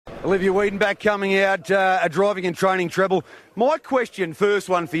Olivia Wiedenbach coming out, a driving and training treble. My question, first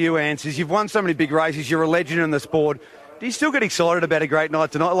one for you, Ants, is you've won so many big races, you're a legend in the sport. Do you still get excited about a great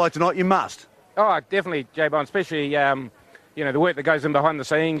night tonight? Like tonight, you must. Oh, definitely, J-Bond, especially, the work that goes in behind the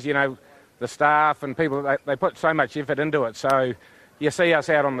scenes, the staff and people, they put so much effort into it. So you see us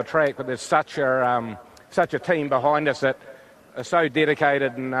out on the track, but there's such a team behind us that are so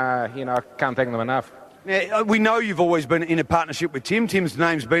dedicated, and, I can't thank them enough. Now, we know you've always been in a partnership with Tim. Tim's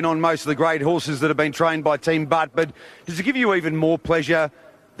name's been on most of the great horses that have been trained by Team Butt, but does it give you even more pleasure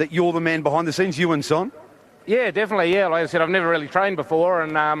that you're the man behind the scenes, you and Son? Yeah, definitely, yeah. Like I said, I've never really trained before,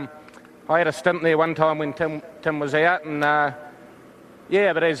 and I had a stint there one time when Tim was out, and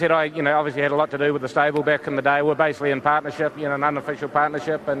but as I said, I obviously had a lot to do with the stable back in the day. We're basically in partnership, an unofficial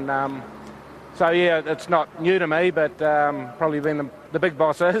partnership, and it's not new to me, but probably been the big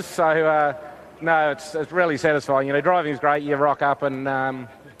boss is, so... No, it's really satisfying. Driving's great. You rock up and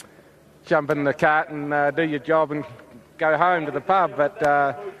jump in the cart and do your job and go home to the pub. But,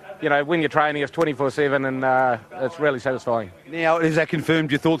 when you're training, it's 24/7 and it's really satisfying. Now, has that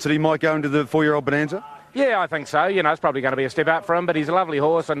confirmed your thoughts that he might go into the 4-year-old Bonanza? Yeah, I think so. It's probably going to be a step up for him, but he's a lovely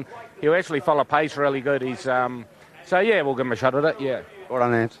horse and he'll actually follow pace really good. He's we'll give him a shot at it, yeah. Well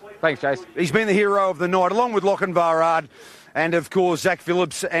done, Ant. Thanks, Jace. He's been the hero of the night, along with Lochinvar. And, of course, Zach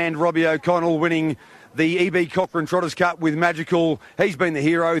Phillips and Robbie O'Connell winning the E.B. Cochrane Trotters Cup with Magical. He's been the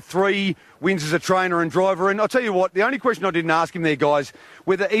hero. 3 wins as a trainer and driver. And I'll tell you what, the only question I didn't ask him there, guys,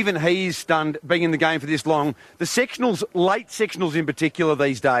 whether even he's stunned being in the game for this long. The sectionals, late sectionals in particular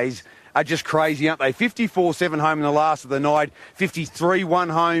these days, are just crazy, aren't they? 54-7 home in the last of the night,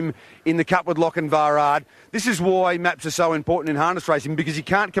 53-1 home in the Cup with Lochinvar. This is why maps are so important in harness racing, because you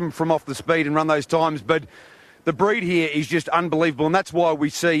can't come from off the speed and run those times, but... the breed here is just unbelievable, and that's why we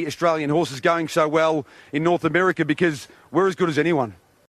see Australian horses going so well in North America, because we're as good as anyone.